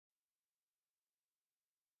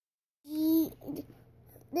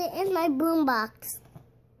This is my boombox.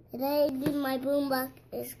 Today, my boombox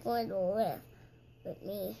is going to live with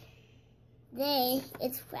me. Today,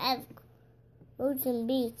 it's for roots and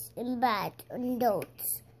beats and bats and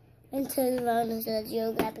goats. And turns around and says,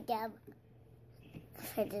 yo, Gabba Gabba.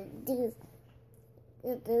 I just do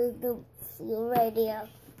the radio,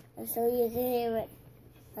 and so you can hear it.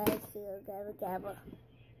 Like, yo, Gabba Gabba.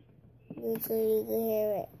 So you can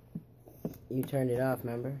hear it. You turned it off,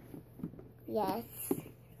 remember? Yes.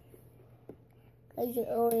 Because you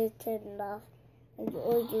always turn it off. And you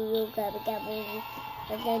always do your Gabba Gabba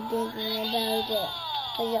and then thinking about it.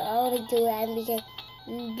 Because you always do everything.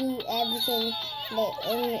 You do everything.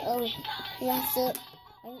 And you always, that's it.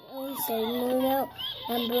 And you always say Muno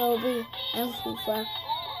and Broby and Fufa.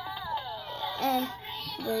 And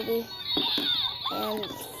Broby. And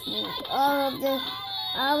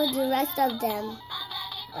all of the rest of them.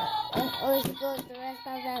 And always goes the rest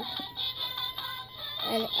of them.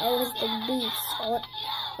 And always the beats,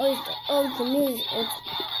 always the music,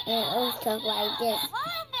 and always talk like this,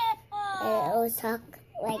 and always talk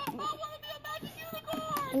like,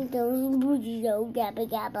 and those booties go Gabba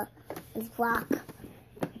Gabba,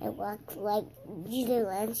 and walk like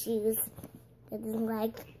Disneyland shoes, and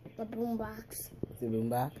like the boombox. The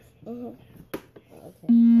boombox? Mm-hmm.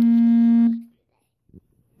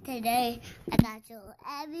 Okay. Today, I got to show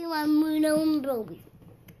everyone Muno and Broby.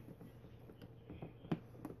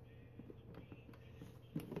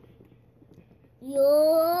 Yo,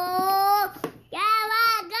 Gabba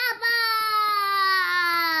Gabba,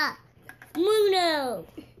 Muno,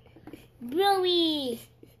 Broby.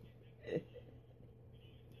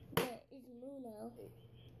 That is Muno.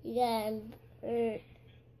 He got hurt,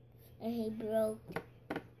 and he broke,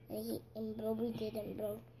 and Broby didn't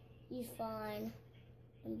broke. He's fine,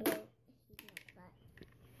 and broke. He's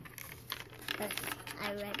not fine. I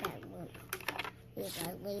read that one. He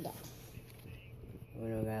got laid up.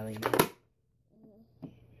 Muno got laid up.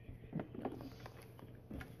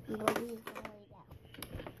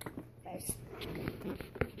 First.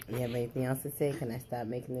 You have anything else to say? Can I stop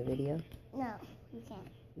making the video? No, you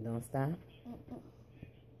can't. Don't stop?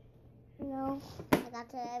 No, I got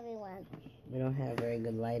to everyone. We don't have very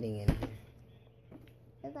good lighting in here.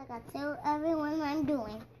 Because I got to everyone what I'm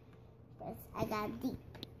doing. First, I got deep,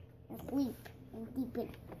 and sleep, and deepen,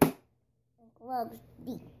 and gloves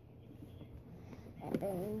deep. And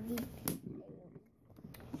then deep.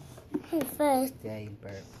 Hey, first. Yeah, you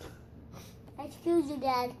burped. Excuse you,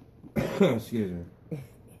 Dad. Excuse me.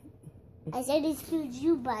 I said excuse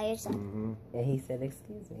you by yourself. Mm-hmm. And he said,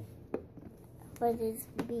 excuse me. For this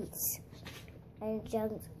beats. And it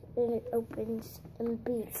jumps, and it opens, and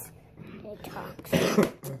beats, and it talks. Hey, what's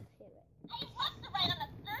the right on the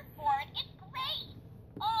surfboard? It's great!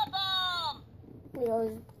 Awesome! It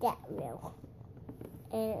goes that real.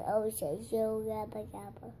 And it always says, yo, Gabba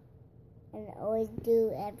Gabba. And I always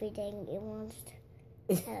do everything it wants to.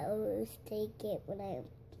 I always take it when I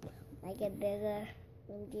get bigger.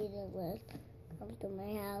 When Jesus comes to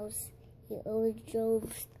my house, he always drove,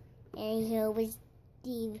 and he always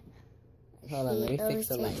Steve. Hold on, let me fix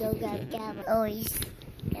the light. Yo, Gabba Gabba. Always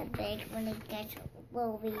get big when it gets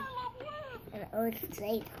Broby. And always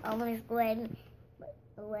say, always when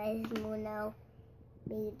Muno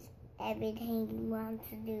meets everything he wants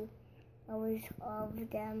to do. Always all of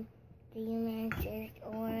them. The answers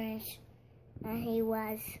orange, and he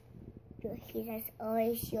says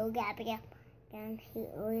always yo Gabba Gabba, and he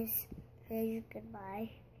always says goodbye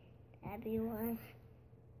to everyone.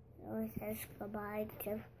 He always says goodbye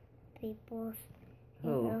to people.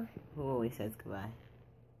 Who always says goodbye?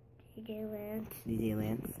 DJ Lance. DJ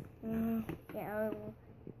Lance? Yeah,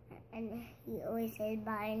 and he always says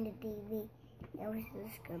bye in the TV. He always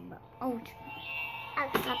says goodbye. Oh, I'll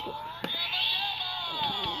stop it.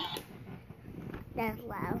 That's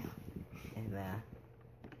loud. And,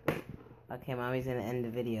 okay, Mommy's gonna end the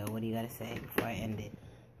video. What do you gotta say before I end it?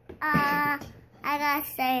 I gotta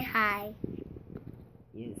say hi.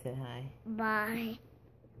 You said hi? Bye.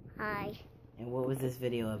 Hi. And what was this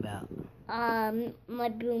video about? My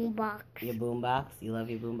boombox. Your boombox? You love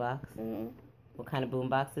your boombox? Mm. What kind of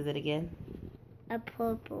boombox is it again? A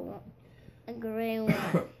purple one. A green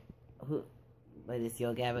one. But it's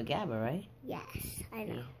your Gabba Gabba, right? Yes, I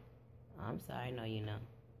know. Yeah. I'm sorry, I know you know.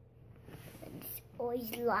 It's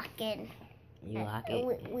always locking. You lock it?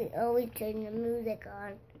 We always turn the music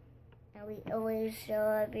on. And we always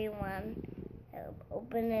show everyone.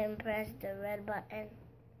 Open and press the red button.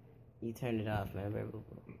 You turned it off, remember? Boo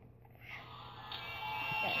Boo?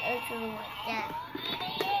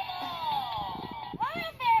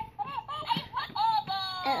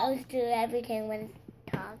 I always do everything when it's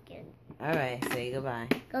talking. Alright, say goodbye.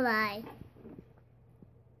 Goodbye.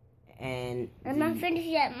 And I'm not finished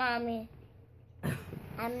yet, Mommy.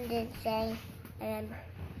 I'm just saying, I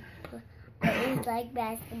always like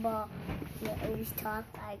basketball. I always talk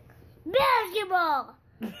like basketball.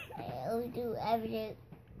 I always do everything.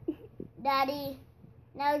 Daddy,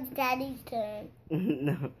 now it's Daddy's turn.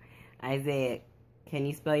 No. Isaiah, can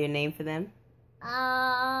you spell your name for them?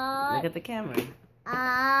 Look at the camera.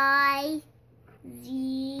 Izaiah.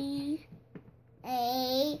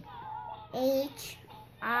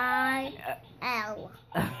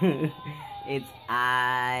 It's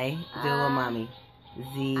I. Do it with mommy.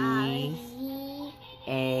 ZAIAH.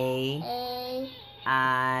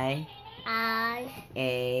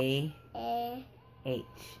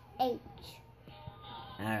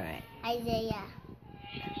 Alright. Isaiah.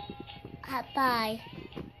 Bye.